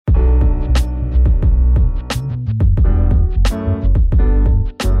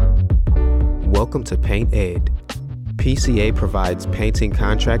Welcome to Paint Ed. PCA provides painting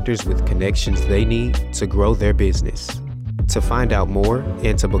contractors with connections they need to grow their business. To find out more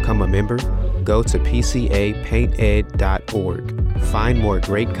and to become a member, go to pcapainted.org. Find more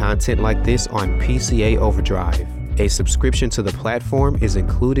great content like this on PCA Overdrive. A subscription to the platform is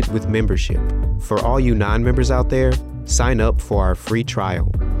included with membership. For all you non-members out there, sign up for our free trial.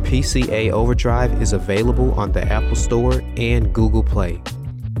 PCA Overdrive is available on the Apple Store and Google Play.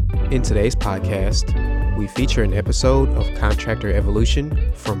 In today's podcast, we feature an episode of Contractor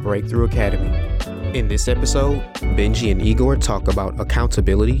Evolution from Breakthrough Academy. In this episode, Benji and Igor talk about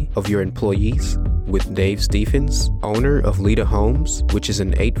accountability of your employees with Dave Stephens, owner of Lita Homes, which is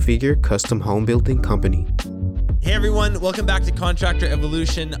an 8-figure custom home building company. Hey everyone, welcome back to Contractor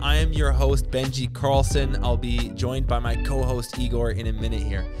Evolution. I am your host, Benji Carlson. I'll be joined by my co-host, Igor, in a minute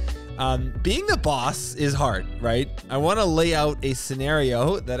here. Being the boss is hard, right? I want to lay out a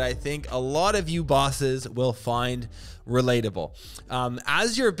scenario that I think a lot of you bosses will find relatable.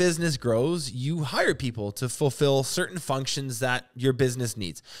 As your business grows, you hire people to fulfill certain functions that your business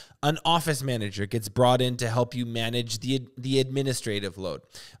needs. An office manager gets brought in to help you manage the administrative load.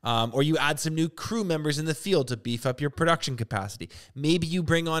 Or you add some new crew members in the field to beef up your production capacity. Maybe you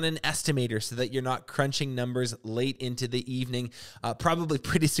bring on an estimator so that you're not crunching numbers late into the evening. Probably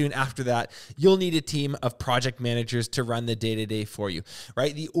pretty soon after that, you'll need a team of project managers to run the day-to-day for you,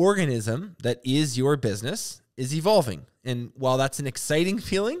 right? The organism that is your business is evolving. And while that's an exciting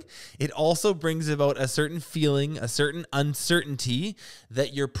feeling, it also brings about a certain feeling, a certain uncertainty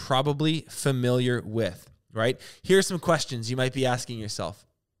that you're probably familiar with, right? Here's some questions you might be asking yourself.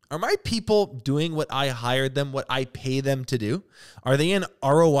 Are my people doing what I hired them, what I pay them to do? Are they an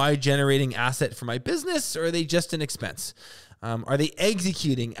ROI generating asset for my business, or are they just an expense? Are they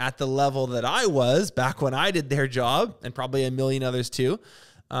executing at the level that I was back when I did their job, and probably a million others too?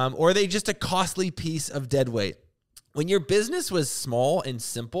 Or are they just a costly piece of dead weight? When your business was small and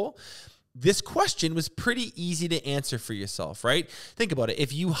simple, this question was pretty easy to answer for yourself, right? Think about it.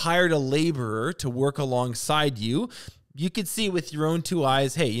 If you hired a laborer to work alongside you, you could see with your own two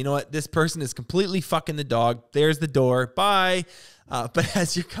eyes, hey, you know what? This person is completely fucking the dog. There's the door. Bye. But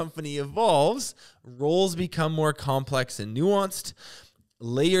as your company evolves, roles become more complex and nuanced.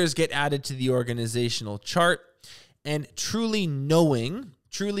 Layers get added to the organizational chart, and truly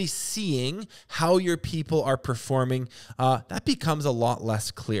seeing how your people are performing, that becomes a lot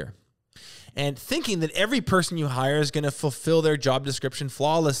less clear. And thinking that every person you hire is going to fulfill their job description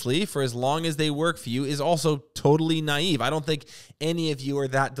flawlessly for as long as they work for you is also totally naive. I don't think any of you are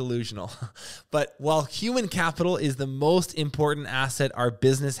that delusional. But while human capital is the most important asset our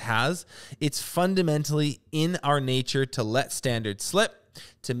business has, it's fundamentally in our nature to let standards slip,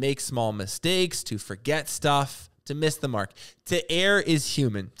 to make small mistakes, to forget stuff, to miss the mark. To err is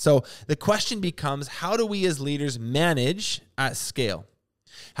human. So the question becomes, how do we as leaders manage at scale?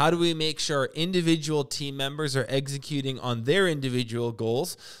 How do we make sure our individual team members are executing on their individual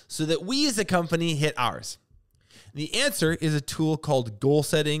goals so that we as a company hit ours? The answer is a tool called Goal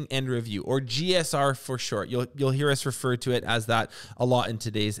Setting and Review, or GSR for short. You'll hear us refer to it as that a lot in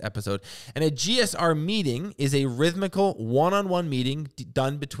today's episode. And a GSR meeting is a rhythmical one-on-one meeting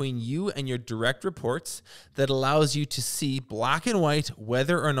done between you and your direct reports that allows you to see black and white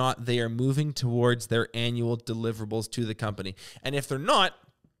whether or not they are moving towards their annual deliverables to the company. And if they're not,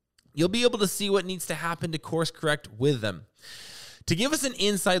 you'll be able to see what needs to happen to course correct with them. To give us an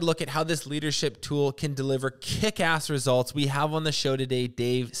inside look at how this leadership tool can deliver kick-ass results, we have on the show today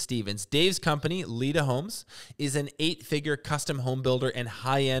Dave Stephens. Dave's company, Lita Homes, is an 8-figure custom home builder and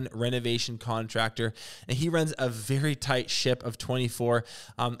high-end renovation contractor, and he runs a very tight ship of 24.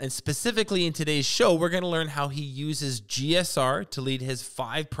 And specifically in today's show, we're going to learn how he uses GSR to lead his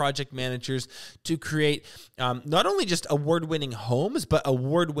 5 project managers to create not only just award-winning homes, but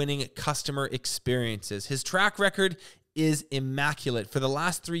award-winning customer experiences. His track record is immaculate. For the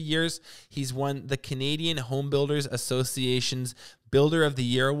last 3 years, he's won the Canadian Home Builders Association's Builder of the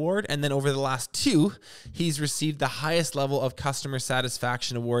Year Award. And then over the last 2, he's received the highest level of customer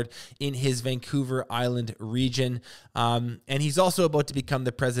satisfaction award in his Vancouver Island region. And he's also about to become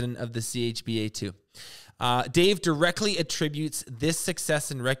the president of the CHBA too. Dave directly attributes this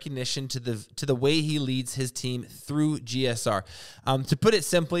success and recognition to the way he leads his team through GSR. To put it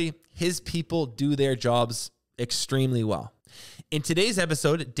simply, his people do their jobs extremely well. In today's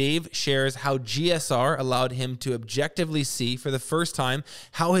episode, Dave shares how GSR allowed him to objectively see for the first time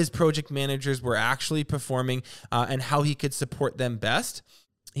how his project managers were actually performing and how he could support them best.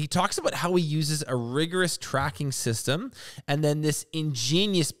 he talks about how he uses a rigorous tracking system and then this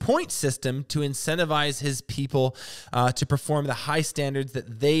ingenious point system to incentivize his people to perform the high standards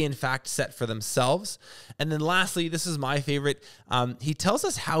that they in fact set for themselves. And then lastly, this is my favorite. He tells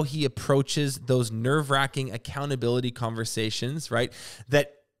us how he approaches those nerve-wracking accountability conversations, right?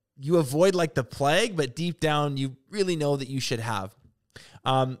 That you avoid like the plague, but deep down you really know that you should have.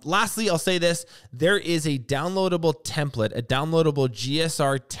 Lastly, I'll say this, there is a downloadable template, a downloadable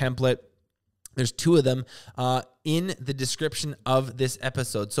GSR template. There's 2 of them in the description of this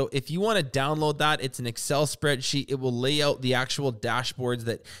episode. So if you want to download that, it's an Excel spreadsheet. It will lay out the actual dashboards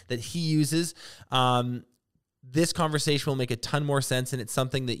that he uses. This conversation will make a ton more sense, and it's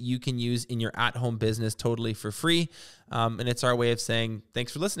something that you can use in your at-home business totally for free. And it's our way of saying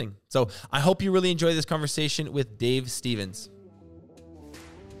thanks for listening. So I hope you really enjoy this conversation with Dave Stevens.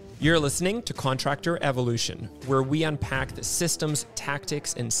 You're listening to Contractor Evolution, where we unpack the systems,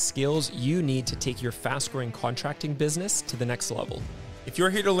 tactics, and skills you need to take your fast-growing contracting business to the next level. If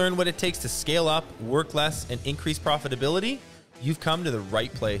you're here to learn what it takes to scale up, work less, and increase profitability, you've come to the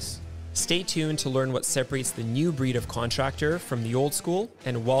right place. Stay tuned to learn what separates the new breed of contractor from the old school,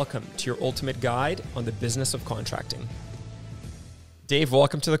 and welcome to your ultimate guide on the business of contracting. Dave,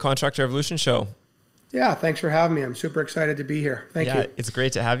 welcome to the Contractor Evolution Show. Yeah, thanks for having me. I'm super excited to be here. Thank you. It's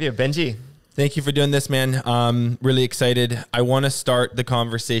great to have you. Benji. Thank you for doing this, man. Really excited. I want to start the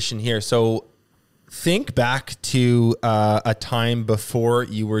conversation here. So think back to a time before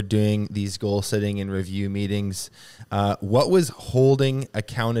you were doing these goal setting and review meetings. What was holding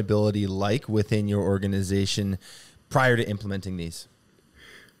accountability like within your organization prior to implementing these?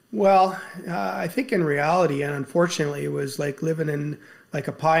 Well, I think in reality, and unfortunately, it was like living in like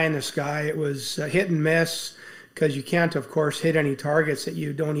a pie in the sky. It was hit and miss because you can't, of course, hit any targets that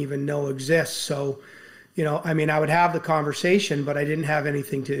you don't even know exist. So, I would have the conversation, but I didn't have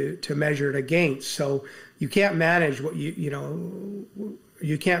anything to measure it against. So you can't manage what you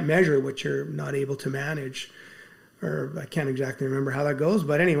can't measure what you're not able to manage. Or I can't exactly remember how that goes,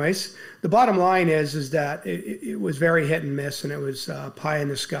 but anyways, the bottom line is that it was very hit and miss, and it was pie in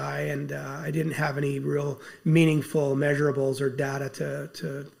the sky, and I didn't have any real meaningful measurables or data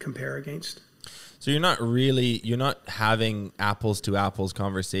to compare against. So you're not having apples to apples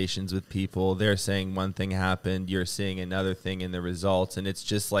conversations with people. They're saying one thing happened, you're seeing another thing in the results, and it's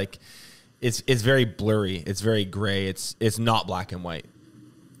just like it's very blurry, it's very gray, it's not black and white.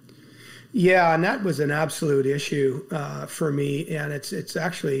 Yeah, and that was an absolute issue for me, and it's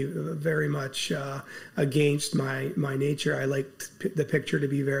actually very much against my nature. I like the picture to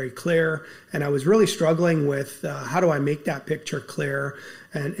be very clear, and I was really struggling with how do I make that picture clear,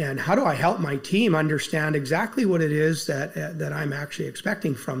 and how do I help my team understand exactly what it is that I'm actually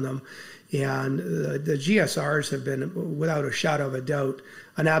expecting from them. And the GSRs have been, without a shadow of a doubt,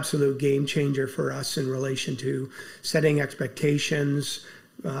 an absolute game changer for us in relation to setting expectations,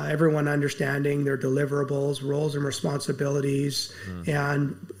 everyone understanding their deliverables, roles and responsibilities,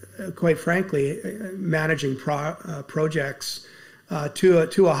 and quite frankly, managing projects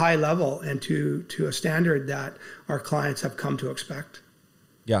to a high level and to a standard that our clients have come to expect.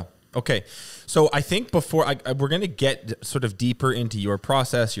 Yeah. Okay. So I think before we're going to get sort of deeper into your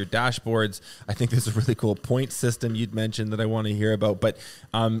process, your dashboards, I think there's a really cool point system you'd mentioned that I want to hear about. But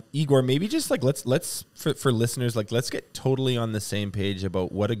Igor, maybe just like let's for listeners, like let's get totally on the same page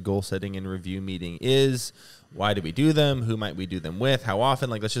about what a goal setting and review meeting is. Why do we do them? Who might we do them with? How often?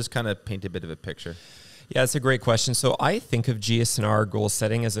 Like, let's just kind of paint a bit of a picture. Yeah, it's a great question. So I think of GSNR goal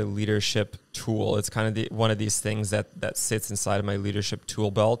setting as a leadership tool. It's kind of one of these things that sits inside of my leadership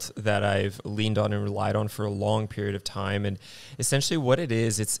tool belt that I've leaned on and relied on for a long period of time. And essentially what it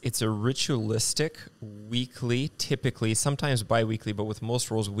is, it's a ritualistic weekly, typically, sometimes bi-weekly, but with most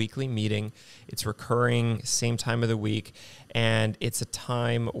roles, weekly meeting. It's recurring, same time of the week. And it's a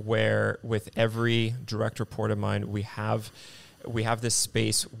time where with every direct report of mine, we have this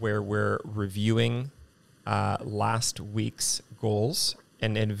space where we're reviewing last week's goals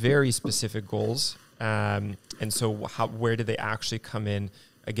and very specific goals. And so where did they actually come in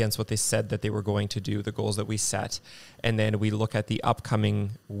against what they said that they were going to do, the goals that we set? And then we look at the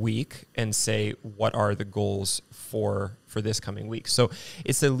upcoming week and say, what are the goals for this coming week? So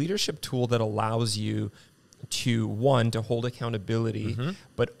it's a leadership tool that allows you to hold accountability,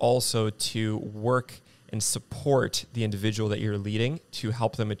 but also to work and support the individual that you're leading to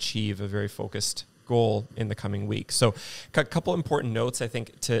help them achieve a very focused goal in the coming week. So a couple important notes, I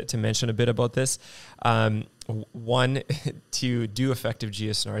think, to mention a bit about this. One, to do effective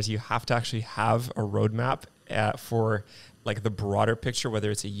GSNRs, you have to actually have a roadmap for like the broader picture,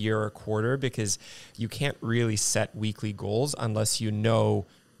 whether it's a year or a quarter, because you can't really set weekly goals unless you know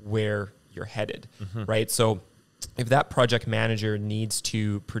where you're headed, right? So if that project manager needs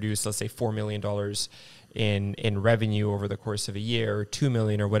to produce, let's say $4 million in revenue over the course of a year, or 2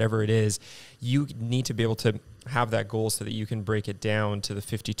 million, or whatever it is, you need to be able to have that goal so that you can break it down to the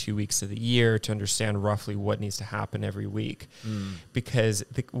 52 weeks of the year to understand roughly what needs to happen every week. Because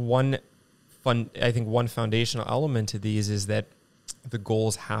one foundational element to these is that the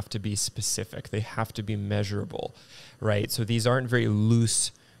goals have to be specific. They have to be measurable, right? So these aren't very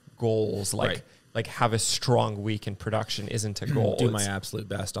loose goals like have a strong week in production isn't a goal. Do my absolute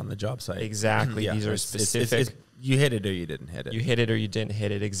best on the job site. Exactly. These are specific. You hit it or you didn't hit it. You hit it or you didn't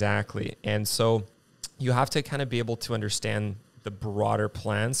hit it. Exactly. And so you have to kind of be able to understand the broader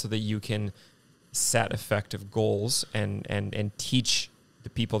plan so that you can set effective goals and teach the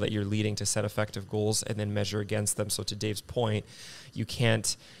people that you're leading to set effective goals and then measure against them. So to Dave's point, you're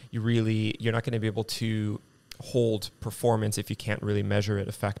not going to be able to hold performance if you can't really measure it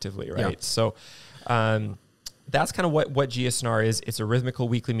effectively, right? Yeah. So that's kind of what GSNR is. It's a rhythmical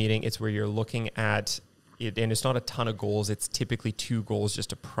weekly meeting. It's where you're looking at it, and it's not a ton of goals. It's typically 2 goals,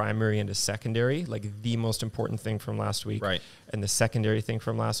 just a primary and a secondary, like the most important thing from last week, right, and the secondary thing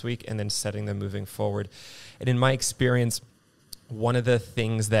from last week, and then setting them moving forward. And in my experience, one of the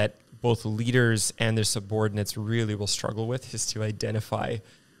things that both leaders and their subordinates really will struggle with is to identify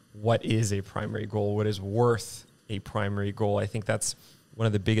what is a primary goal, what is worth a primary goal. I think that's one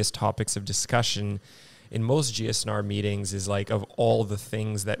of the biggest topics of discussion in most GSNR meetings is like, of all the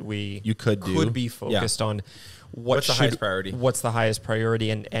things that you could be focused on, what's the highest priority? What's the highest priority?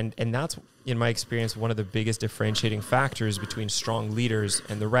 And that's, in my experience, one of the biggest differentiating factors between strong leaders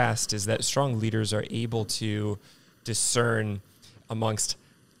and the rest is that strong leaders are able to discern amongst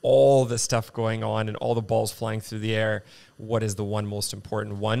all the stuff going on and all the balls flying through the air, what is the one most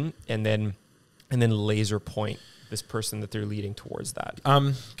important one, and then laser point this person that they're leading towards that.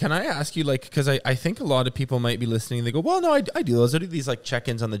 Can I ask you, like, because I think a lot of people might be listening, they go, well, no, I do those. I do these like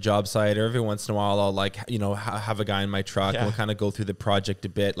check-ins on the job site, or every once in a while I'll like, have a guy in my truck and we'll kind of go through the project a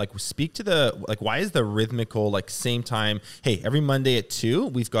bit. Like, speak to why is the rhythmical, like, same time, hey, every Monday at 2,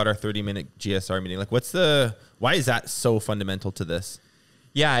 we've got our 30-minute GSR meeting. Like, why is that so fundamental to this?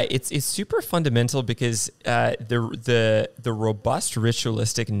 Yeah, it's super fundamental because the robust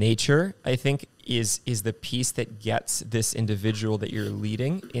ritualistic nature, I think, is the piece that gets this individual that you're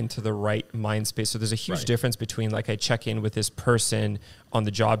leading into the right mind space. So there's a huge difference between, like, I check in with this person on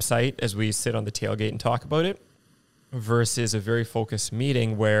the job site as we sit on the tailgate and talk about it, versus a very focused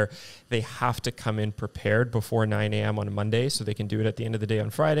meeting where they have to come in prepared before 9 a.m. on a Monday, so they can do it at the end of the day on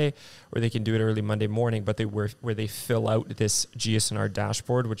Friday, or they can do it early Monday morning, but where they fill out this GSNR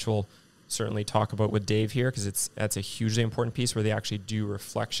dashboard, which we'll certainly talk about with Dave here, because that's a hugely important piece where they actually do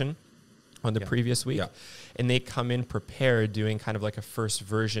reflection on the previous week. Yeah. And they come in prepared, doing kind of like a first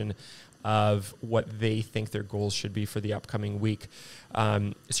version of what they think their goals should be for the upcoming week.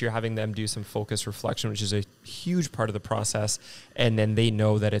 So you're having them do some focused reflection, which is a huge part of the process. And then they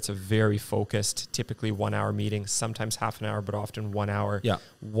know that it's a very focused, typically 1 hour meeting, sometimes half an hour, but often 1 hour,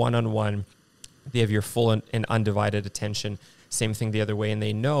 one-on-one. They have your full and undivided attention. Same thing the other way. And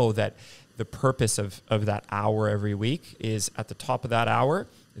they know that the purpose of that hour every week is, at the top of that hour,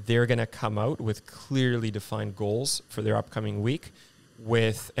 they're going to come out with clearly defined goals for their upcoming week,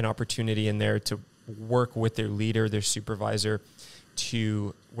 with an opportunity in there to work with their leader, their supervisor,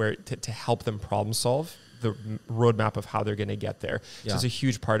 to help them problem solve the roadmap of how they're going to get there. So it's a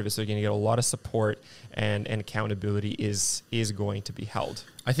huge part of it. So you're going to get a lot of support, and accountability is going to be held.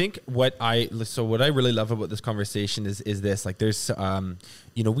 I think what I really love about this conversation is this, like, there's,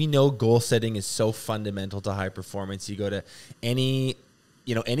 we know goal setting is so fundamental to high performance. You go to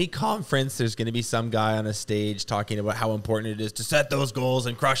any conference, there's going to be some guy on a stage talking about how important it is to set those goals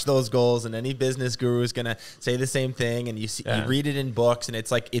and crush those goals. And any business guru is going to say the same thing. And you read it in books, and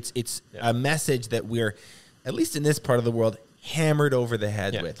it's like, it's a message that we're, at least in this part of the world, hammered over the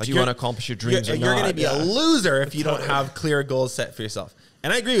head with. Like, do you want to accomplish your dreams or not? You're going to be a loser if you don't have clear goals set for yourself.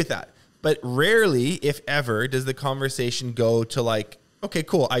 And I agree with that. But rarely, if ever, does the conversation go to, like, okay,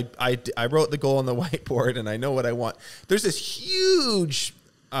 cool, I wrote the goal on the whiteboard and I know what I want. There's this huge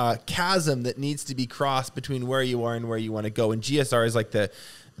chasm that needs to be crossed between where you are and where you want to go. And GSR is like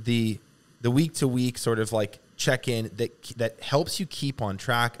the week to week sort of like check-in that helps you keep on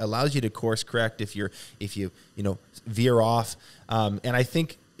track, allows you to course correct if you veer off. And I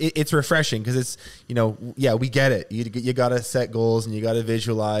think it's refreshing because it's, we get it. You got to set goals and you got to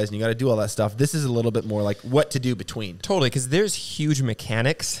visualize and you got to do all that stuff. This is a little bit more like what to do between. Totally, because there's huge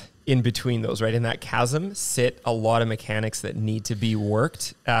mechanics in between those, right? In that chasm sit a lot of mechanics that need to be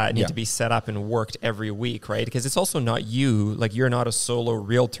worked, need to be set up and worked every week, right? Because it's also not you, like you're not a solo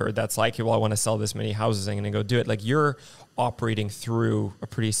realtor that's like, well, I want to sell this many houses, I'm going to go do it. Like you're operating through a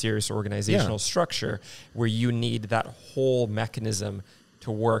pretty serious organizational structure where you need that whole mechanism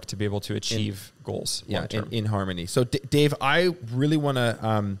to work to be able to achieve goals. In harmony. So Dave, I really want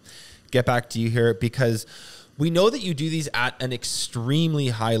to get back to you here because we know that you do these at an extremely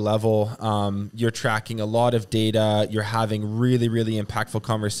high level. You're tracking a lot of data. You're having really, really impactful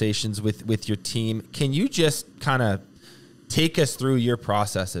conversations with your team. Can you just kind of take us through your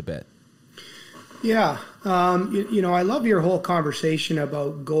process a bit? Yeah. I love your whole conversation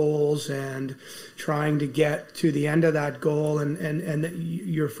about goals and trying to get to the end of that goal. And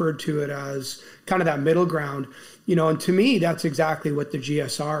you referred to it as kind of that middle ground. And to me, that's exactly what the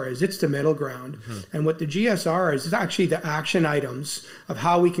GSR is. It's the middle ground. And what the GSR is actually the action items of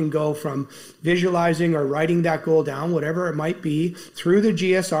how we can go from visualizing or writing that goal down, whatever it might be, through the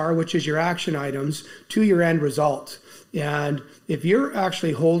GSR, which is your action items, to your end result. And if you're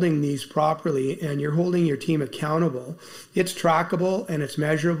actually holding these properly and you're holding your team accountable, it's trackable and it's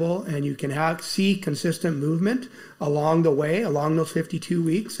measurable, and you can see consistent movement along the way, along those 52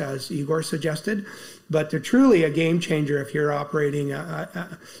 weeks, as Igor suggested. But they're truly a game changer if you're operating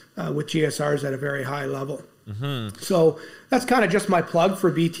with GSRs at a very high level. So that's kind of just my plug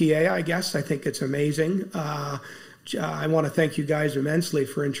for BTA, I guess. I think it's amazing. I want to thank you guys immensely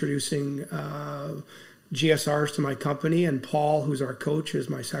for introducing GSRs to my company, and Paul, who's our coach, is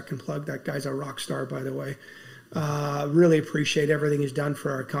my second plug. That guy's a rock star, by the way. Really appreciate everything he's done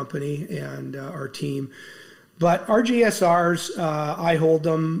for our company and our team. But our GSRs, I hold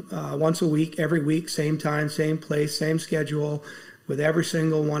them once a week, every week, same time, same place, same schedule, with every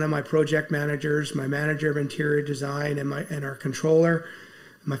single one of my project managers, my manager of interior design, and our controller,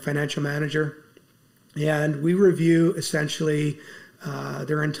 my financial manager. And we review essentially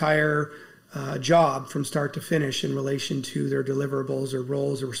their entire job from start to finish in relation to their deliverables or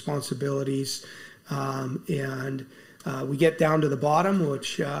roles or responsibilities. And we get down to the bottom,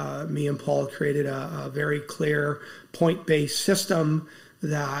 which me and Paul created a very clear point-based system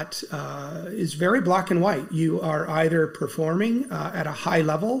that is very black and white. You are either performing at a high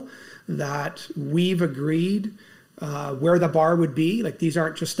level that we've agreed where the bar would be. Like, these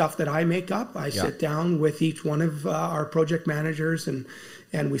aren't just stuff that I make up. I sit down with each one of our project managers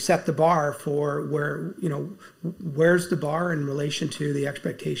and we set the bar for where's the bar in relation to the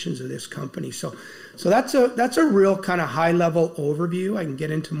expectations of this company. So that's a real kind of high level overview. I can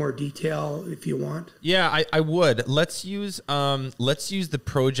get into more detail if you want. Yeah, I would. Let's use the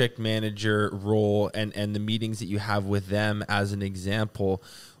project manager role and the meetings that you have with them as an example.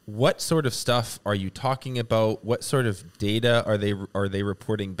 What sort of stuff are you talking about? What sort of data are they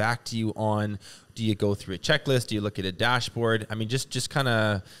reporting back to you on? Do you go through a checklist? Do you look at a dashboard? I mean, just kind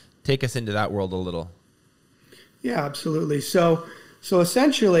of take us into that world a little. Yeah, absolutely. So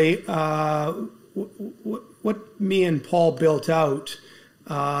essentially, what me and Paul built out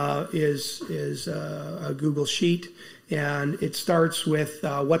is a Google Sheet, and it starts with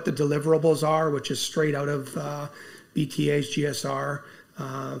what the deliverables are, which is straight out of BTA's GSR.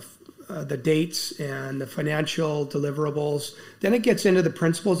 The dates and the financial deliverables. Then it gets into the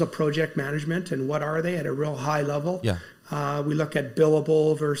principles of project management and what are they at a real high level. Yeah. We look at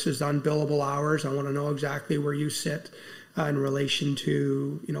billable versus unbillable hours. I want to know exactly where you sit in relation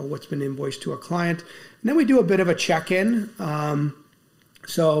to what's been invoiced to a client. And then we do a bit of a check-in.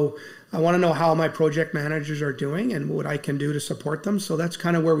 So I want to know how my project managers are doing and what I can do to support them. So that's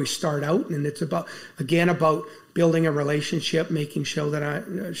kind of where we start out. And it's about building a relationship, making sure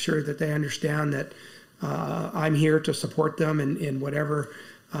that they understand that I'm here to support them in whatever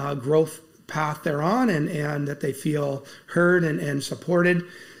growth path they're on, and that they feel heard and supported.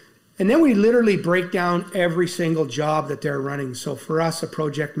 And then we literally break down every single job that they're running. So for us, a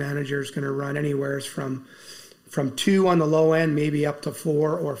project manager is going to run anywhere from 2 on the low end, maybe up to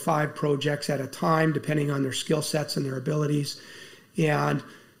 4 or 5 projects at a time, depending on their skill sets and their abilities. And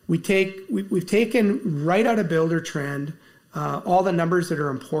we've taken right out of Buildertrend all the numbers that are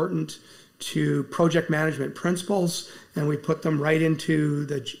important to project management principles, and we put them right into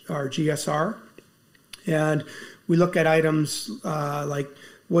our GSR. And we look at items like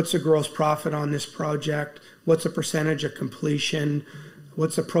what's the gross profit on this project, what's the percentage of completion,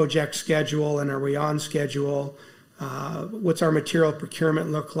 what's the project schedule, and are we on schedule? What's our material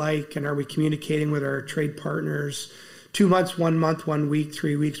procurement look like, and are we communicating with our trade partners 2 months, 1 month, 1 week,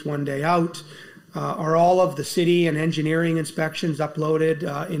 3 weeks, 1 day out? Are all of the city and engineering inspections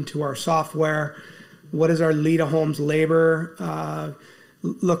uploaded into our software? What is our Leda Homes labor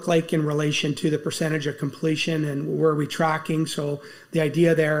look like in relation to the percentage of completion and where are we tracking. So the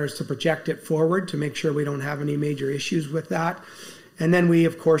idea there is to project it forward to make sure we don't have any major issues with that. And then we,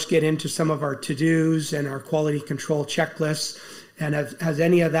 of course, get into some of our to-dos and our quality control checklists. And has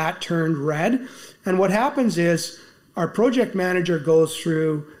any of that turned red? And what happens is our project manager goes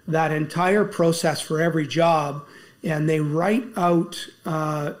through that entire process for every job, and they write out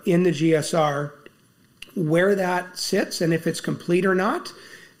in the GSR where that sits and if it's complete or not.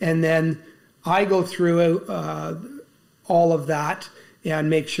 And then I go through all of that and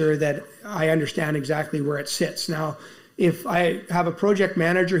make sure that I understand exactly where it sits. Now, if I have a project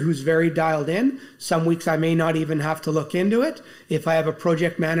manager who's very dialed in, some weeks I may not even have to look into it. If I have a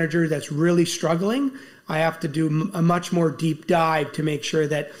project manager that's really struggling, I have to do a much more deep dive to make sure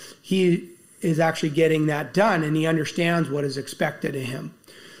that he is actually getting that done and he understands what is expected of him.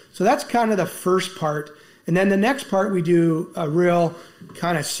 So that's kind of the first part. And then the next part, we do a real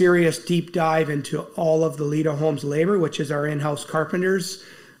kind of serious deep dive into all of the Leda Homes labor, which is our in-house carpenters.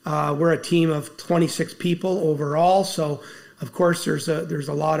 We're a team of 26 people overall. So of course there's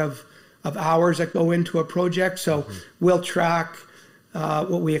a lot of hours that go into a project. So we'll track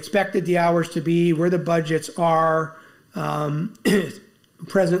what we expected the hours to be, where the budgets are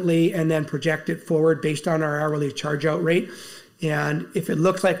presently, and then project it forward based on our hourly charge out rate. And if it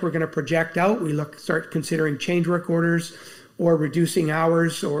looks like we're going to project out, we start considering change work orders or reducing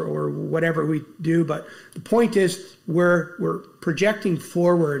hours or whatever we do. But the point is we're projecting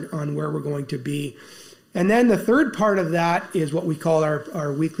forward on where we're going to be. And then the third part of that is what we call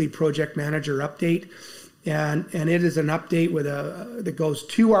our weekly project manager update. And it is an update that goes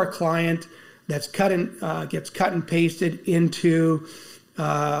to our client that's gets cut and pasted into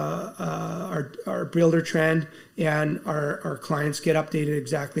our builder trend, and our clients get updated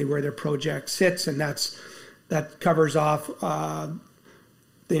exactly where their project sits, and that covers off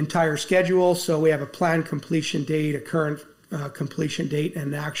the entire schedule. So we have a planned completion date, a current completion date,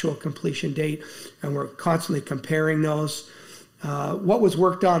 and an actual completion date, and we're constantly comparing those. What was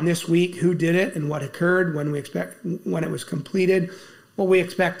worked on this week, who did it, and what occurred, when it was completed, what we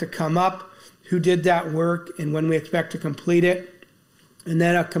expect to come up, who did that work, and when we expect to complete it. And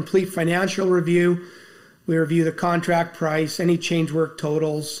then a complete financial review. We review the contract price, any change work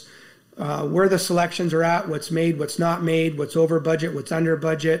totals, where the selections are at, what's made, what's not made, what's over budget, what's under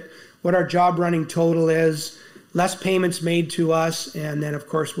budget, what our job running total is, less payments made to us, and then of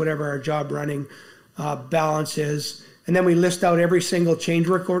course whatever our job running balance is. And then we list out every single change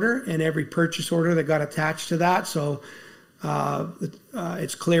work order and every purchase order that got attached to that. So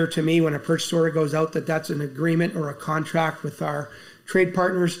it's clear to me when a purchase order goes out that that's an agreement or a contract with our trade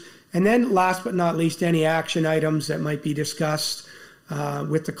partners. And then last but not least, any action items that might be discussed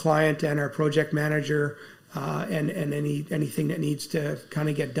with the client and our project manager, and anything that needs to kind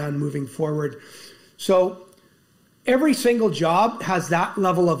of get done moving forward. So every single job has that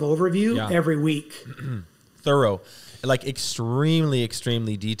level of overview every week. Thorough. Like extremely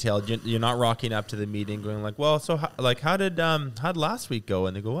detailed. You're not rocking up to the meeting going like, well, so how did last week go?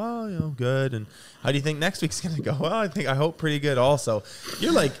 And they go, well, good. And how do you think next week's going to go? Well, I hope pretty good also.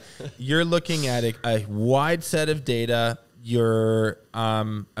 You're looking at a wide set of data. I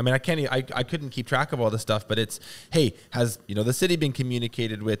couldn't keep track of all this stuff, but it's, hey, has the city been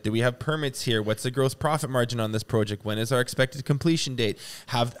communicated with? Do we have permits here? What's the gross profit margin on this project? When is our expected completion date?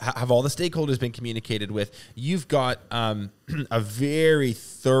 Have all the stakeholders been communicated with? You've got a very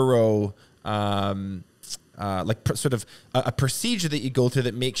thorough sort of a procedure that you go through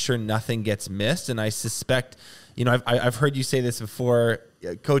that makes sure nothing gets missed. And I suspect, I've heard you say this before.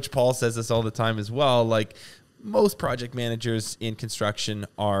 Coach Paul says this all the time as well. Like, most project managers in construction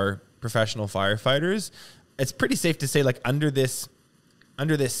are professional firefighters. It's pretty safe to say, like, under this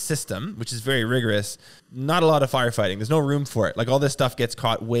system, which is very rigorous, not a lot of firefighting. There's no room for it. Like, all this stuff gets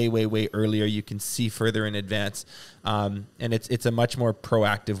caught way earlier. You can see further in advance. And it's a much more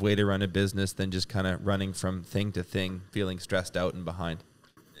proactive way to run a business than just kind of running from thing to thing, feeling stressed out and behind.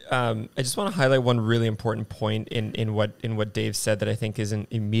 I just want to highlight one really important point in what Dave said that I think isn't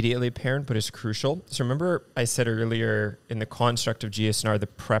immediately apparent, but is crucial. So remember I said earlier in the construct of GSNR, the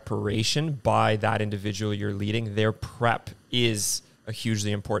preparation by that individual you're leading, their prep is a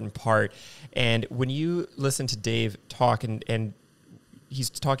hugely important part. And when you listen to Dave talk and he's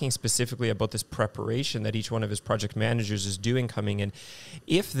talking specifically about this preparation that each one of his project managers is doing coming in,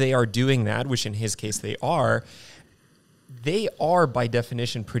 if they are doing that, which in his case they are by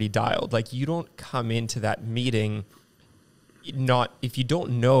definition pretty dialed. Like, you don't come into that meeting if you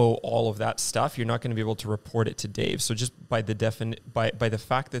don't know all of that stuff, you're not going to be able to report it to Dave. So just by the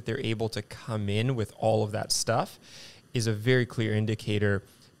fact that they're able to come in with all of that stuff, is a very clear indicator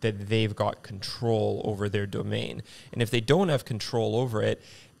that they've got control over their domain. And if they don't have control over it,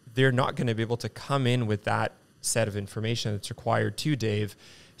 they're not going to be able to come in with that set of information that's required to Dave,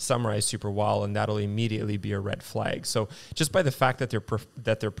 summarize super well, and that'll immediately be a red flag. So just by the fact that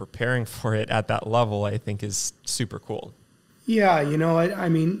they're preparing for it at that level, I think is super cool. Yeah, I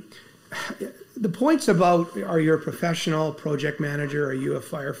mean, the points about are you a professional project manager, are you a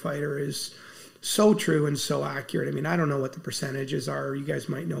firefighter is so true and so accurate. I mean, I don't know what the percentages are. You guys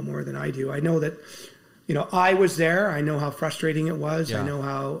might know more than I do. I know that, I was there. I know how frustrating it was. Yeah. I know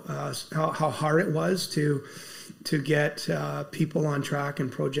how hard it was to get people on track and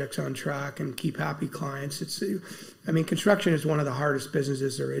projects on track and keep happy clients. Construction is one of the hardest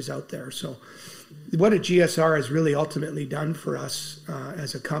businesses there is out there. So what a GSR has really ultimately done for us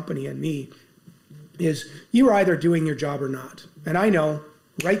as a company and me is you're either doing your job or not. And I know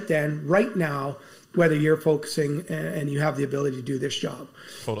right then, right now, whether you're focusing and you have the ability to do this job.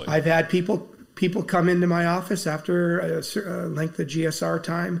 Totally. I've had people come into my office after a length of GSR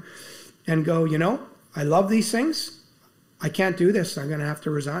time and go, I love these things. I can't do this. I'm going to have to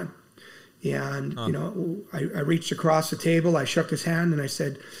resign. And, I reached across the table. I shook his hand and I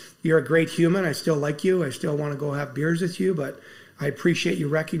said, you're a great human. I still like you. I still want to go have beers with you, but I appreciate you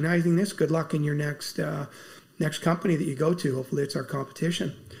recognizing this. Good luck in your next company that you go to. Hopefully it's our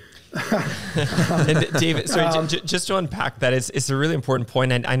competition. And David, sorry, just to unpack that, it's a really important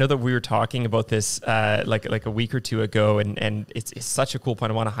point. And I know that we were talking about this like a week or two ago, and it's such a cool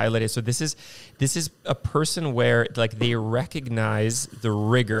point. I want to highlight it. So this is a person where like they recognize the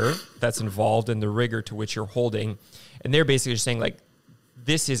rigor that's involved and the rigor to which you're holding, and they're basically just saying like,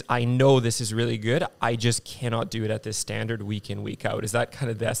 I know this is really good. I just cannot do it at this standard week in, week out. Is that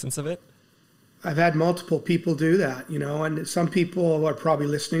kind of the essence of it? I've had multiple people do that, and some people are probably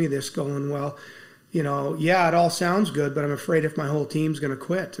listening to this going, well, yeah, it all sounds good, but I'm afraid if my whole team's going to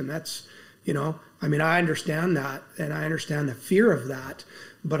quit. And that's, I understand that, and I understand the fear of that,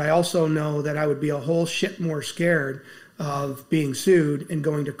 but I also know that I would be a whole shit more scared of being sued and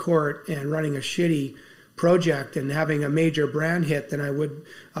going to court and running a shitty project and having a major brand hit than I would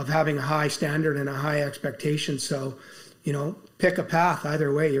of having a high standard and a high expectation. So, pick a path.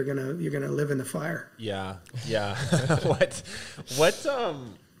 Either way, you're gonna live in the fire. Yeah.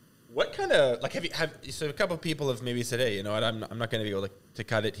 What kind of like so a couple of people have maybe said, hey, I'm not going to be able to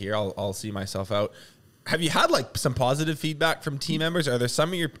cut it here. I'll see myself out. Have you had like some positive feedback from team members? Are there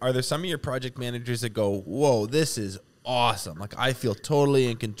some of your project managers that go, whoa, this is awesome. Like I feel totally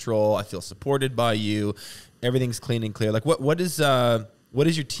in control. I feel supported by you. Everything's clean and clear. Like what is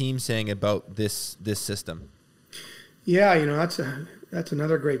your team saying about this system? Yeah, that's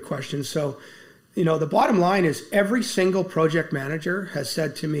another great question. So, the bottom line is every single project manager has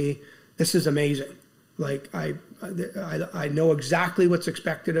said to me, this is amazing. Like I know exactly what's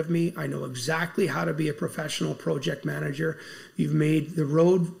expected of me. I know exactly how to be a professional project manager. You've made the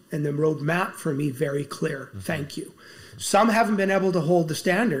road and the roadmap for me very clear. Mm-hmm. Thank you. Some haven't been able to hold the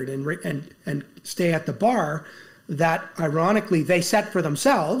standard and stay at the bar that ironically they set for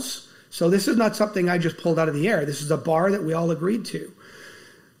themselves. So this is not something I just pulled out of the air. This is a bar that we all agreed to.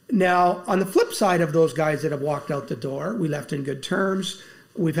 Now, on the flip side of those guys that have walked out the door, we left in good terms.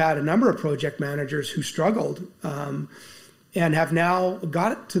 We've had a number of project managers who struggled and have now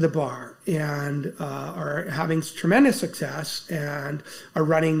got to the bar and are having tremendous success and are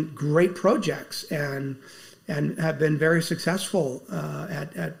running great projects and have been very successful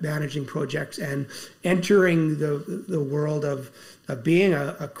at managing projects and entering the world of being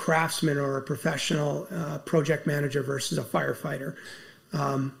a craftsman or a professional project manager versus a firefighter.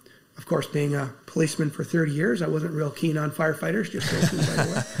 Of course, being a policeman for 30 years, I wasn't real keen on firefighters, just joking, by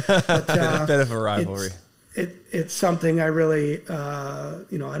the way. But, bit of a rivalry. It's something I really, I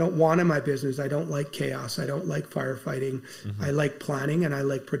don't want in my business. I don't like chaos. I don't like firefighting. Mm-hmm. I like planning and I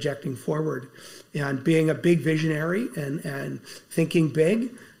like projecting forward. And being a big visionary and thinking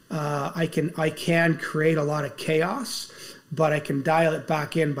big, I can create a lot of chaos, but I can dial it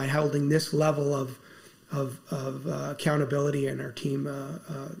back in by holding this level of accountability in our team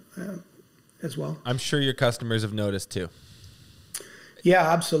as well. I'm sure your customers have noticed too.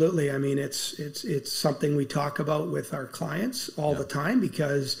 Yeah, absolutely. I mean, it's something we talk about with our clients all the time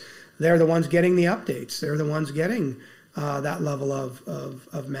because they're the ones getting the updates. They're the ones getting that level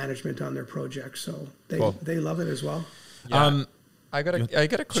of management on their projects. So they love it as well. Yeah. I got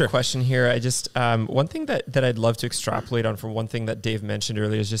a quick question here. I just one thing that I'd love to extrapolate on from one thing that Dave mentioned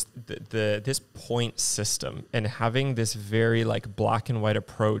earlier is just this point system and having this very like black and white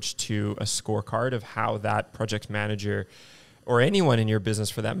approach to a scorecard of how that project manager or anyone in your business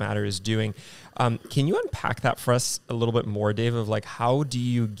for that matter is doing. Can you unpack that for us a little bit more, Dave, of like, how do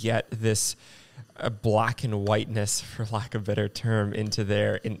you get this black and whiteness, for lack of a better term,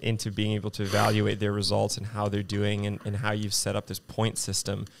 into being able to evaluate their results and how they're doing, and how you've set up this point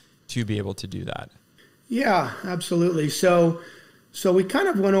system to be able to do that? Yeah, absolutely. So we kind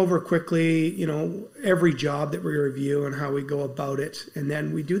of went over quickly, every job that we review and how we go about it. And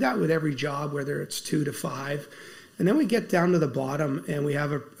then we do that with every job, whether it's 2 to 5. And then we get down to the bottom and we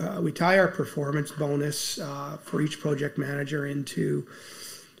have we tie our performance bonus for each project manager into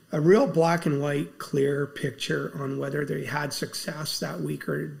a real black and white, clear picture on whether they had success that week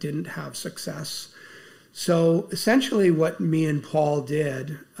or didn't have success. So essentially what me and Paul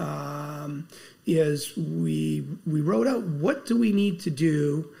did is we wrote out what do we need to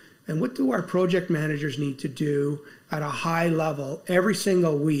do and what do our project managers need to do at a high level every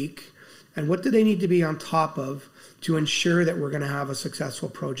single week, and what do they need to be on top of to ensure that we're going to have a successful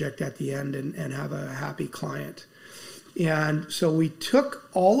project at the end and have a happy client. And so we took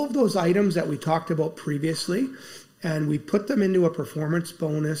all of those items that we talked about previously and we put them into a performance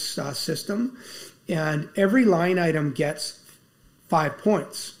bonus system, and every line item gets 5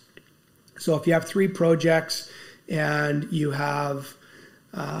 points. So if you have 3 projects and you have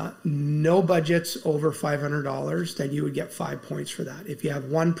no budgets over $500, then you would get 5 points for that. If you have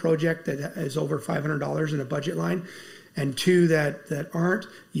 1 project that is over $500 in a budget line and 2 that aren't,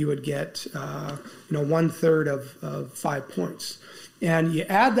 you would get 1/3 of 5 points. And you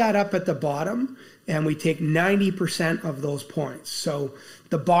add that up at the bottom, and we take 90% of those points. So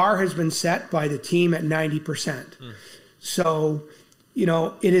the bar has been set by the team at 90%. So,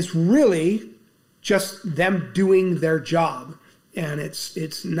 it is really just them doing their job. And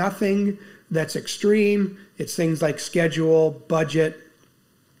it's nothing that's extreme. It's things like schedule, budget,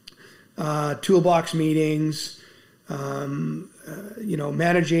 toolbox meetings,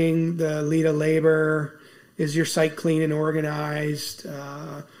 managing the lead of labor. Is your site clean and organized?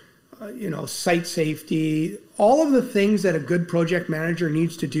 Site safety, all of the things that a good project manager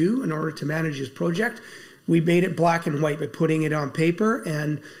needs to do in order to manage his project. We made it black and white by putting it on paper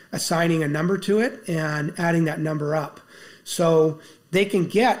and assigning a number to it and adding that number up. So they can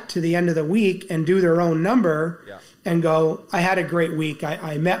get to the end of the week and do their own number and go, I had a great week.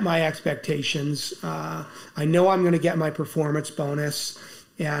 I met my expectations. I know I'm going to get my performance bonus,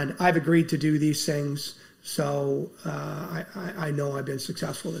 and I've agreed to do these things. So I know I've been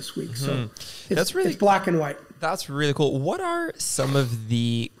successful this week. So it's black and white. That's really cool. What are some of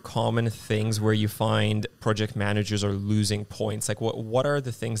the common things where you find project managers are losing points? Like what are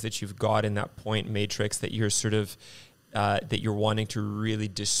the things that you've got in that point matrix that you're sort of that you're wanting to really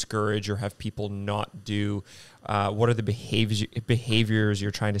discourage or have people not do? What are the behaviors you're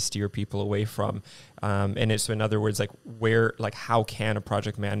trying to steer people away from? And so in other words, how can a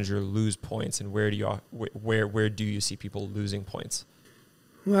project manager lose points, and where do you see people losing points?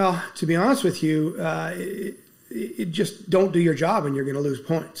 Well, to be honest with you, it just don't do your job and you're going to lose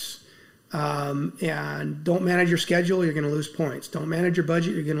points. And don't manage your schedule, you're going to lose points. Don't manage your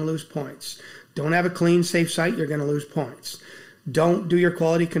budget, you're going to lose points. Don't have a clean, safe site, you're going to lose points. Don't do your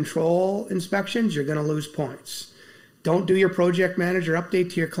quality control inspections, you're going to lose points. Don't do your project manager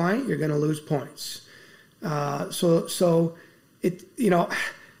update to your client, you're going to lose points. So it's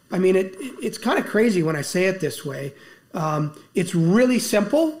kind of crazy when I say it this way. It's really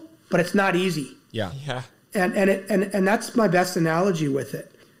simple, but it's not easy. Yeah. And that's my best analogy with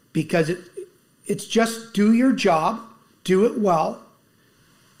it, because it's just do your job, do it well,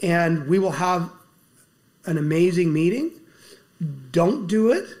 and we will have an amazing meeting. Don't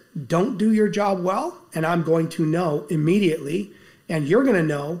do it. Don't do your job well, and I'm going to know immediately, and you're going to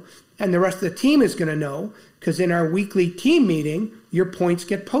know, and the rest of the team is going to know, because in our weekly team meeting, your points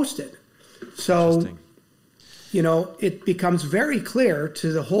get posted. So, it becomes very clear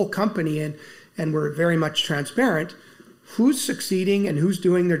to the whole company, and we're very much transparent, who's succeeding and who's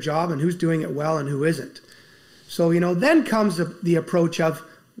doing their job and who's doing it well and who isn't. So, then comes the approach of,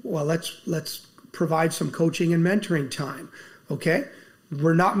 well, let's provide some coaching and mentoring time. Okay,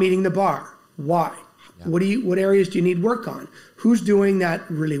 we're not meeting the bar. Why? Yeah. What areas do you need work on? Who's doing that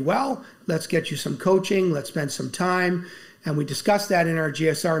really well? Let's get you some coaching. Let's spend some time. And we discuss that in our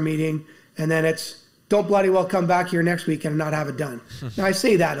GSR meeting. And then it's, don't bloody well come back here next week and not have it done. Now, I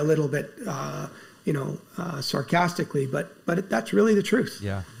say that a little bit, sarcastically, but that's really the truth.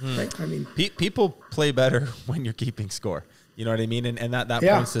 Yeah. Right? I mean, people play better when you're keeping score. You know what I mean? And that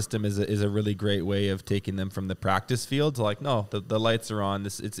point system is a really great way of taking them from the practice field to no, the lights are on.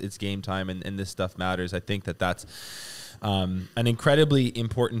 It's game time, and this stuff matters. I think that's an incredibly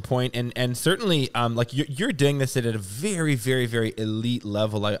important point. And certainly like you're doing this at a very, very, very elite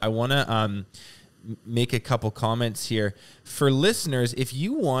level. I want to make a couple comments here for listeners. If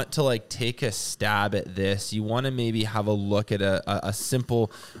you want to like take a stab at this, you want to maybe have a look at a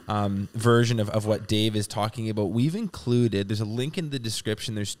simple version of what Dave is talking about. We've included, there's a link in the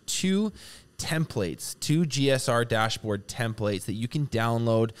description. There's two GSR dashboard templates that you can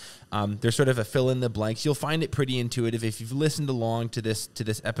download. They're sort of a fill in the blanks. You'll find it pretty intuitive. If you've listened along to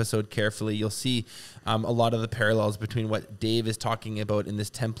this episode carefully, you'll see a lot of the parallels between what Dave is talking about in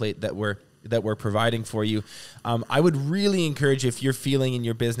this template that we're providing for you. I would really encourage, if you're feeling in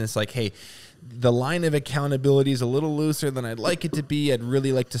your business like, hey, the line of accountability is a little looser than I'd like it to be, I'd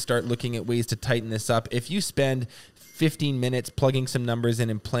really like to start looking at ways to tighten this up. If you spend 15 minutes plugging some numbers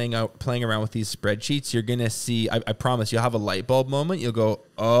in and playing around with these spreadsheets, you're going to see, I promise, you'll have a light bulb moment. You'll go,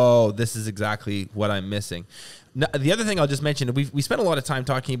 oh, this is exactly what I'm missing. Now, the other thing I'll just mention, we spent a lot of time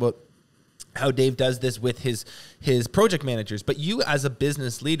talking about how Dave does this with his project managers, but you as a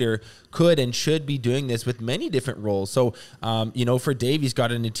business leader could and should be doing this with many different roles. So, for Dave, he's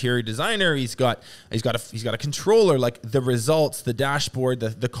got an interior designer, he's got a controller. Like the results, the dashboard,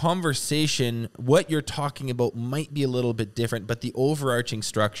 the conversation, what you're talking about might be a little bit different, but the overarching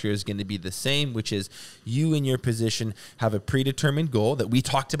structure is going to be the same, which is you in your position have a predetermined goal that we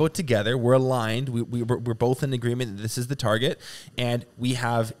talked about together. We're aligned. We're both in agreement that this is the target, and we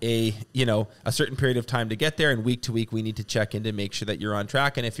have a certain period of time to get there, and week to week we need to check in to make sure that you're on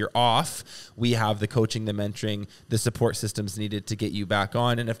track. And if you're off, we have the coaching, the mentoring, the support systems needed to get you back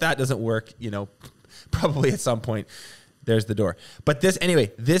on. And if that doesn't work, probably at some point there's the door. But this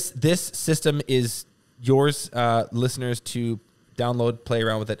system is yours, listeners, to download, play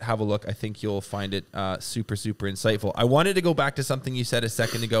around with it, have a look. I think you'll find it super, super insightful. I wanted to go back to something you said a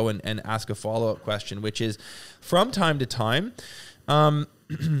second ago and ask a follow-up question, which is, from time to time,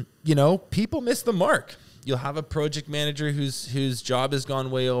 people miss the mark. You'll have a project manager whose job has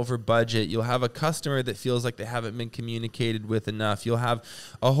gone way over budget. You'll have a customer that feels like they haven't been communicated with enough. You'll have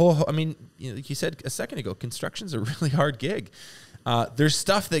a whole, like you said a second ago, construction's a really hard gig. There's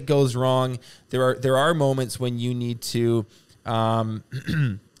stuff that goes wrong. There are moments when you need to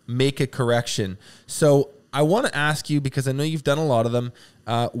make a correction. So I want to ask you, because I know you've done a lot of them,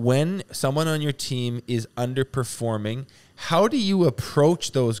 when someone on your team is underperforming, how do you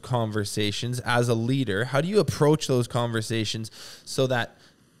approach those conversations as a leader? How do you approach those conversations so that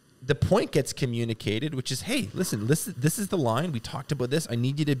the point gets communicated, which is, hey, listen, this is the line. We talked about this. I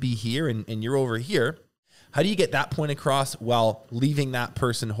need you to be here and you're over here. How do you get that point across while leaving that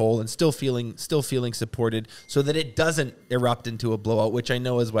person whole and still feeling supported, so that it doesn't erupt into a blowout, which I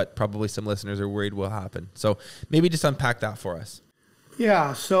know is what probably some listeners are worried will happen. So maybe just unpack that for us.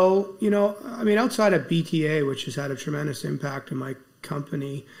 Yeah. So, outside of BTA, which has had a tremendous impact on my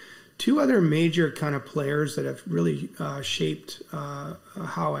company, two other major kind of players that have really shaped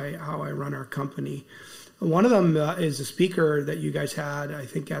how I run our company. One of them is a speaker that you guys had, I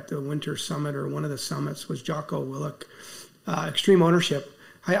think, at the Winter Summit, or one of the summits, was Jocko Willink, Extreme Ownership.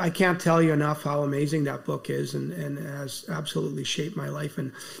 I can't tell you enough how amazing that book is, and has absolutely shaped my life.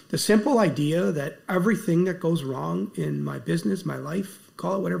 And the simple idea that everything that goes wrong in my business, my life,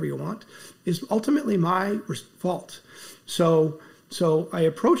 call it whatever you want, is ultimately my fault. So I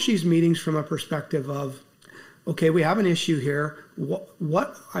approach these meetings from a perspective of, okay, we have an issue here.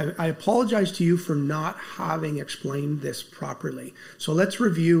 I apologize to you for not having explained this properly. So let's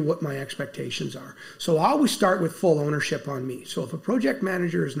review what my expectations are. So I always start with full ownership on me. So if a project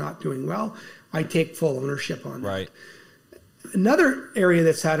manager is not doing well, I take full ownership on that. Right. Another area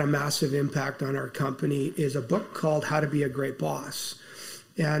that's had a massive impact on our company is a book called How to Be a Great Boss.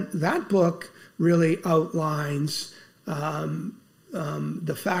 And that book really outlines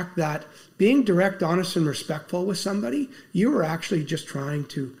the fact that being direct, honest, and respectful with somebody, you are actually just trying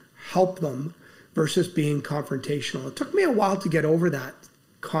to help them versus being confrontational. It took me a while to get over that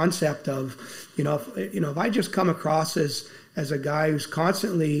concept of, if I just come across as a guy who's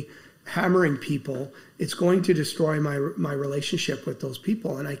constantly hammering people, it's going to destroy my relationship with those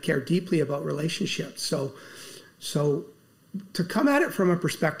people. And I care deeply about relationships. So to come at it from a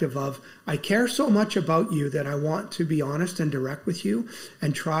perspective of, I care so much about you that I want to be honest and direct with you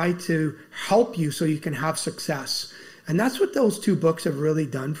and try to help you so you can have success. And that's what those two books have really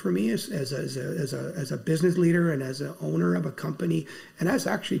done for me as a business leader and as an owner of a company, and as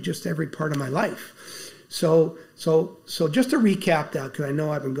actually just every part of my life. So just to recap that, because I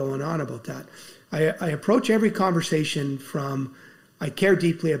know I've been going on about that, I approach every conversation from, I care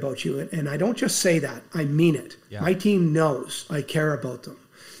deeply about you. And I don't just say that, I mean it. Yeah. My team knows I care about them.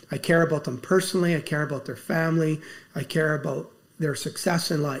 I care about them personally. I care about their family. I care about their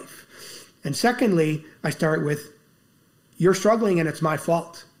success in life. And secondly, I start with, you're struggling and it's my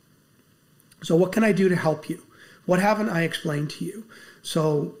fault. So what can I do to help you? What haven't I explained to you?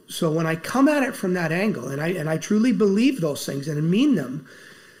 So when I come at it from that angle, and I truly believe those things and mean them,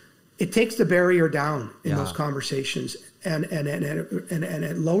 it takes the barrier down in those conversations, and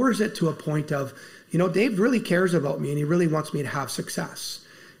it lowers it to a point of, Dave really cares about me and he really wants me to have success.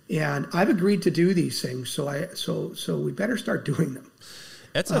 And I've agreed to do these things, so we better start doing them.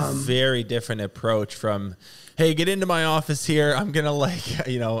 That's a very different approach from, hey, get into my office here. I'm going to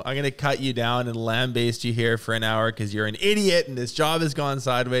I'm going to cut you down and lambaste you here for an hour because you're an idiot and this job has gone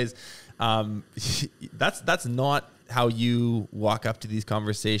sideways. That's not how you walk up to these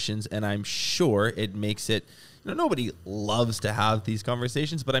conversations. And I'm sure it makes it, nobody loves to have these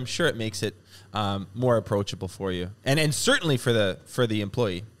conversations, but I'm sure it makes it more approachable for you. And certainly for the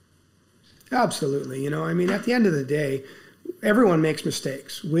employee. Absolutely. At the end of the day, everyone makes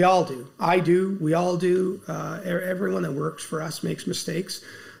mistakes. We all do. I do. We all do. Everyone that works for us makes mistakes.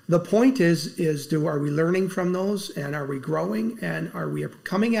 The point is are we learning from those, and are we growing, and are we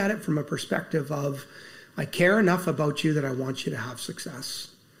coming at it from a perspective of, I care enough about you that I want you to have success.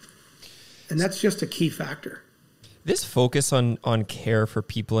 And that's just a key factor. This focus on care for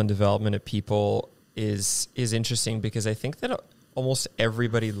people and development of people is interesting, because I think that almost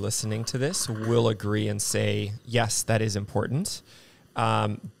everybody listening to this will agree and say, yes, that is important.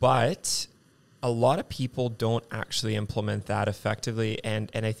 But a lot of people don't actually implement that effectively.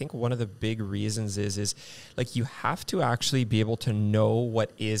 And I think one of the big reasons is like, you have to actually be able to know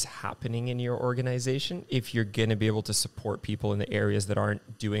what is happening in your organization if you're going to be able to support people in the areas that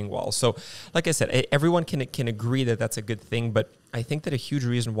aren't doing well. So like I said, everyone can agree that that's a good thing, but I think that a huge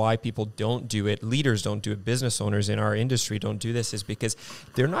reason why people don't do it, leaders don't do it, business owners in our industry don't do this, is because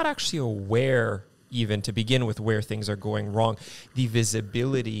they're not actually aware even to begin with where things are going wrong. The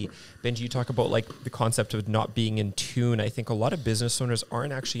visibility, Benji, you talk about like the concept of not being in tune. I think a lot of business owners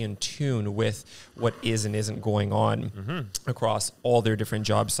aren't actually in tune with what is and isn't going on across all their different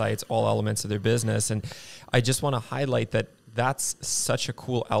job sites, all elements of their business. And I just want to highlight that that's such a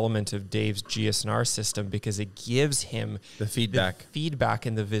cool element of Dave's GSNR system, because it gives him the feedback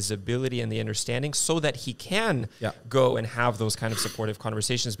and the visibility and the understanding, so that he can go and have those kind of supportive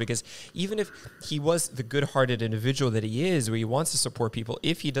conversations. Because even if he was the good-hearted individual that he is, where he wants to support people,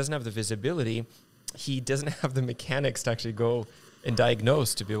 if he doesn't have the visibility, he doesn't have the mechanics to actually go and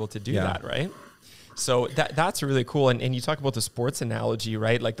diagnose to be able to do that, right? So that's really cool. And you talk about the sports analogy,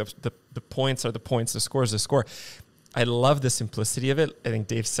 right? Like the points are the points, the score is the score. I love the simplicity of it. I think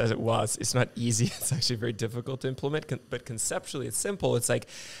Dave says it was. It's not easy. It's actually very difficult to implement, but conceptually it's simple. It's like,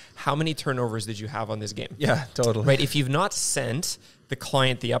 how many turnovers did you have on this game? Yeah, totally. Right? If you've not sent the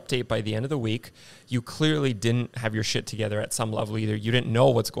client the update by the end of the week, you clearly didn't have your shit together at some level. Either you didn't know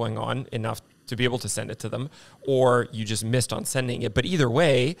what's going on enough to be able to send it to them, or you just missed on sending it. But either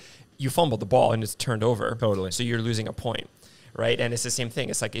way, you fumbled the ball and it's turned over. Totally. So you're losing a point. Right. And it's the same thing.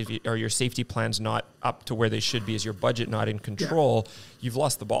 It's like, are your safety plans not up to where they should be? Is your budget not in control? You've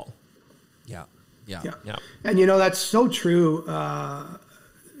lost the ball. Yeah. And, that's so true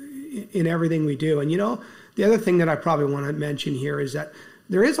in everything we do. And, the other thing that I probably want to mention here is that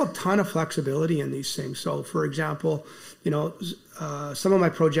there is a ton of flexibility in these things. So, for example, some of my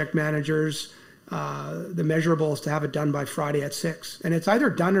project managers, the measurable is to have it done by Friday at 6. And it's either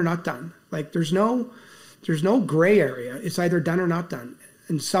done or not done. Like, there's no gray area. It's either done or not done.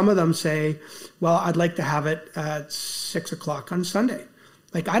 And some of them say, well, I'd like to have it at 6 o'clock on Sunday.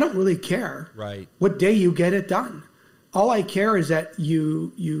 Like, I don't really care what day you get it done. All I care is that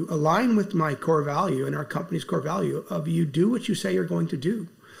you align with my core value and our company's core value of, you do what you say you're going to do.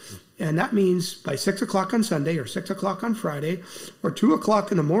 And that means by 6 o'clock on Sunday, or 6 o'clock on Friday, or 2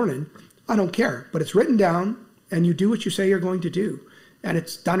 o'clock in the morning, I don't care. But it's written down, and you do what you say you're going to do. And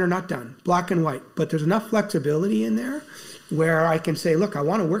it's done or not done, black and white. But there's enough flexibility in there where I can say, look, I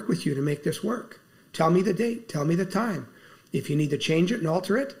want to work with you to make this work. Tell me the date. Tell me the time. If you need to change it and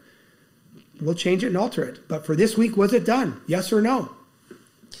alter it, we'll change it and alter it. But for this week, was it done? Yes or no?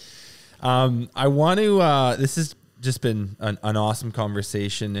 I want to, this has just been an awesome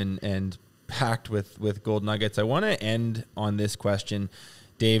conversation and packed with gold nuggets. I want to end on this question.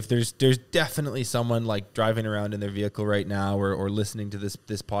 Dave, there's definitely someone like driving around in their vehicle right now, or listening to this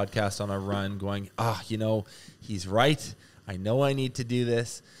podcast on a run, going, he's right. I know I need to do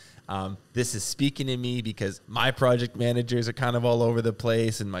this. This is speaking to me because my project managers are kind of all over the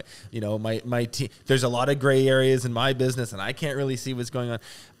place, and my team. There's a lot of gray areas in my business, and I can't really see what's going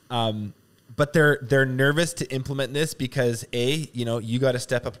on. but they're nervous to implement this because you got to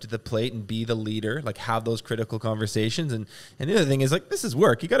step up to the plate and be the leader, like have those critical conversations. And the other thing is like, this is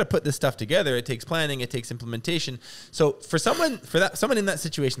work. You got to put this stuff together. It takes planning. It takes implementation. So for someone in that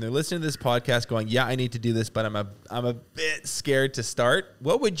situation, they're listening to this podcast going, yeah, I need to do this, but I'm a bit scared to start.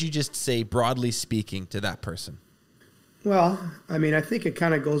 What would you just say, broadly speaking, to that person? Well, I mean, I think it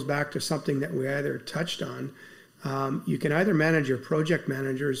kind of goes back to something that we either touched on. You can either manage your project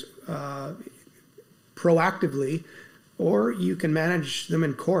managers proactively, or you can manage them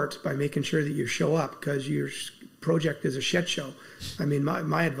in court by making sure that you show up because your project is a shit show. I mean,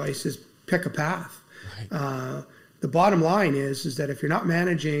 my advice is pick a path. Right. The bottom line is that if you're not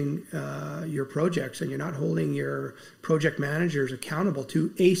managing your projects and you're not holding your project managers accountable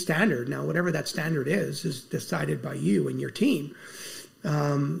to a standard, now whatever that standard is decided by you and your team.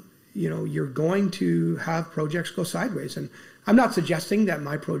 You're going to have projects go sideways. And I'm not suggesting that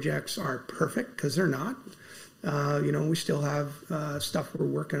my projects are perfect, because they're not. We still have stuff we're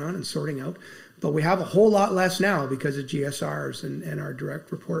working on and sorting out. But we have a whole lot less now because of GSRs and our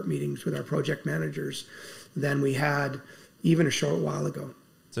direct report meetings with our project managers than we had even a short while ago.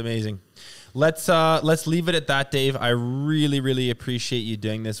 It's amazing. Let's leave it at that, Dave. I really, really appreciate you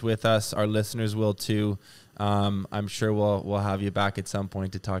doing this with us. Our listeners will too. I'm sure we'll have you back at some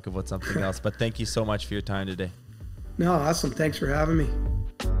point to talk about something else. But thank you so much for your time today. No, awesome. Thanks for having me.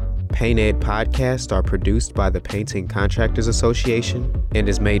 Paint Ed podcasts are produced by the Painting Contractors Association and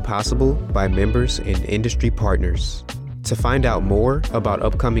is made possible by members and industry partners. To find out more about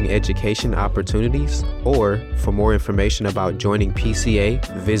upcoming education opportunities or for more information about joining PCA,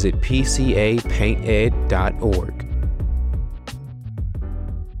 visit pcapainted.org.